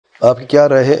आपकी क्या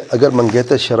राय है अगर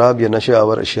मंगेतर शराब या नशे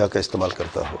आवर अशिया का इस्तेमाल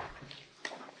करता हो?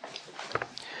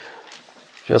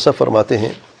 ऐसा फरमाते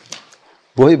हैं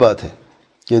वही बात है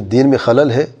कि दीन में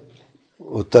खलल है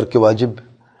और तर्क वाजिब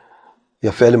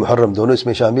या फ़ैल मुहर्रम दोनों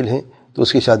इसमें शामिल हैं, तो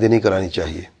उसकी शादी नहीं करानी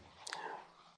चाहिए।